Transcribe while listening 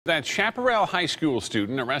That Chaparral High School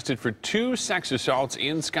student arrested for 2 sex assaults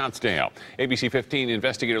in Scottsdale. ABC 15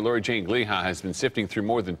 investigator Lori Jane Gliha has been sifting through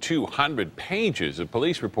more than 200 pages of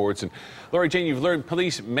police reports. And Lori Jane, you've learned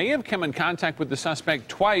police may have come in contact with the suspect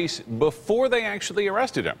twice before they actually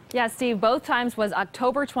arrested him. Yeah, Steve, both times was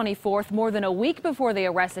October 24th, more than a week before they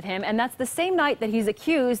arrested him. And that's the same night that he's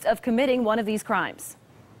accused of committing one of these crimes.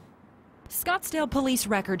 Scottsdale police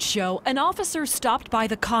records show an officer stopped by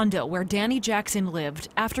the condo where Danny Jackson lived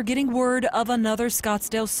after getting word of another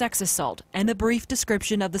Scottsdale sex assault and a brief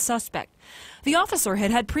description of the suspect. The officer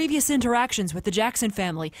had had previous interactions with the Jackson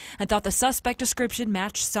family and thought the suspect description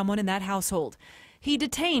matched someone in that household. He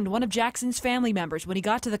detained one of Jackson's family members when he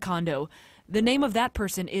got to the condo. The name of that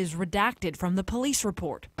person is redacted from the police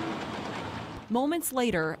report. Moments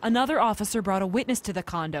later, another officer brought a witness to the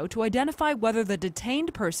condo to identify whether the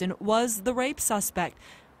detained person was the rape suspect.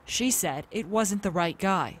 She said it wasn't the right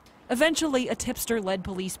guy. Eventually, a tipster led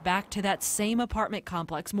police back to that same apartment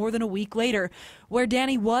complex more than a week later, where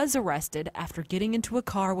Danny was arrested after getting into a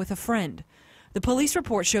car with a friend. The police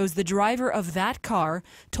report shows the driver of that car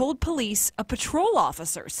told police a patrol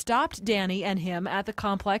officer stopped Danny and him at the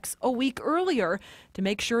complex a week earlier to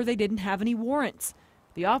make sure they didn't have any warrants.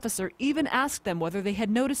 The officer even asked them whether they had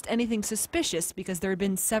noticed anything suspicious because there had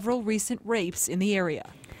been several recent rapes in the area.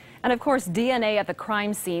 And of course, DNA at the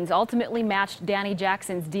crime scenes ultimately matched Danny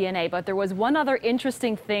Jackson's DNA. But there was one other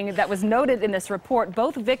interesting thing that was noted in this report.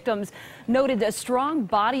 Both victims noted a strong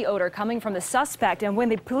body odor coming from the suspect. And when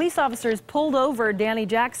the police officers pulled over Danny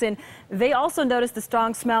Jackson, they also noticed the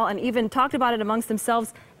strong smell and even talked about it amongst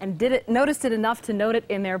themselves and noticed it enough to note it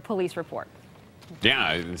in their police report.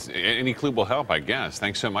 Yeah, any clue will help, I guess.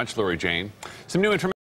 Thanks so much, Lori Jane. Some new information.